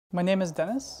My name is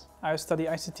Dennis. I study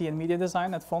ICT and Media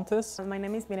Design at Fontys. My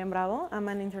name is 𝗵𝗵𝗏𝗏 𝗏. I'm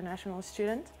an international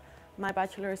student. My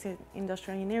bachelor is in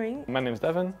industrial engineering. My name is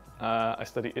Devin. I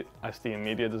study ICT and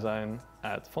Media Design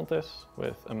at Fontys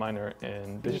with a minor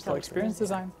in Digital Experience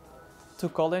Design. To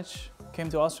college, came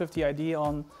to us with the idea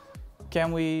on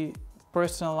can we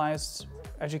personalize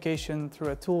education through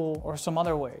a tool or some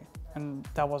other way, and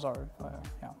that was our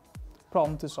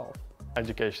problem to solve.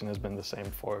 Education has been the same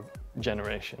for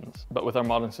generations, but with our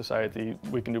modern society,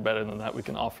 we can do better than that. We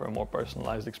can offer a more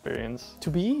personalized experience.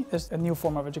 𝗶𝗶 is a new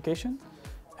form of education,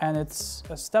 and it's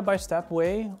a step-by-step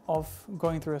way of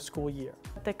going through a school year.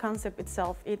 The concept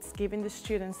itself, it's giving the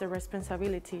students the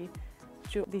responsibility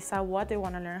to decide what they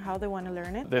want to learn, how they want to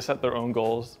learn it. They set their own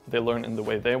goals, they learn in the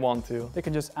way they want to. They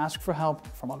can just ask for help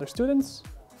from other students,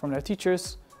 from their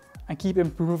teachers, and keep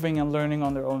improving and learning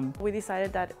on their own. We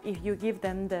decided that if you give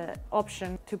them the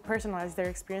option to personalize their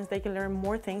experience, they can learn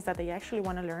more things that they actually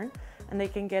want to learn, and they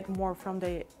can get more from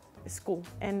the school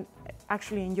and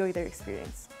actually enjoy their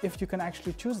experience. If you can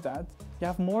actually choose that, you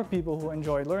have more people who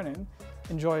enjoy learning,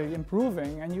 enjoy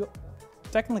improving, and you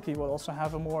technically will also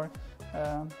have a more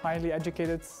highly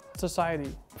educated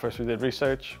society. First we did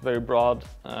research, very broad,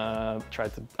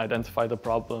 tried to identify the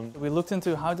problem. We looked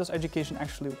into how does education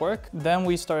actually work. Then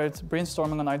we started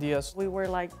brainstorming on ideas. We were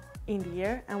like in the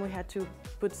air and we had to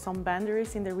put some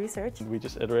boundaries in the research. We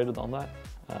just iterated on that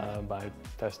by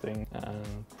testing and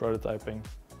prototyping.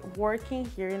 Working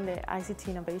here in the ICT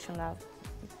Innovation Lab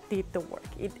did the work.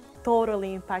 It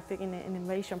totally impacted in the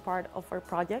innovation part of our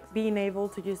project. Being able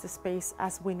to use the space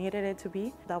as we needed it to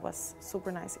be, that was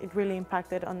super nice. It really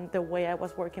impacted on the way I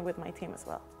was working with my team as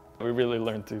well. We really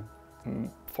learned to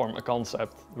form a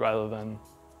concept rather than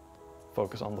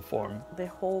focus on the form. The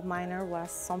whole minor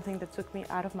was something that took me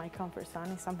out of my comfort zone.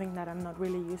 It's something that I'm not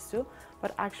really used to,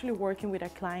 but actually working with a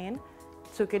client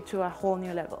took it to a whole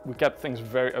new level. We kept things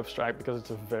very abstract because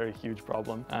it's a very huge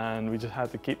problem, and we just had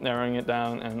to keep narrowing it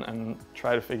down and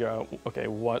try to figure out, okay,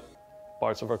 what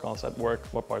parts of our concept work,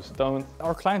 what parts don't.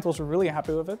 Our client was really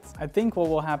happy with it. I think what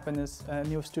will happen is a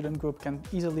new student group can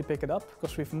easily pick it up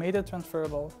because we've made it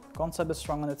transferable, concept is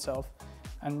strong on itself,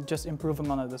 and just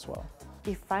improving on it as well.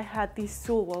 If I had this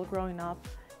tool while growing up,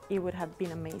 it would have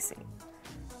been amazing.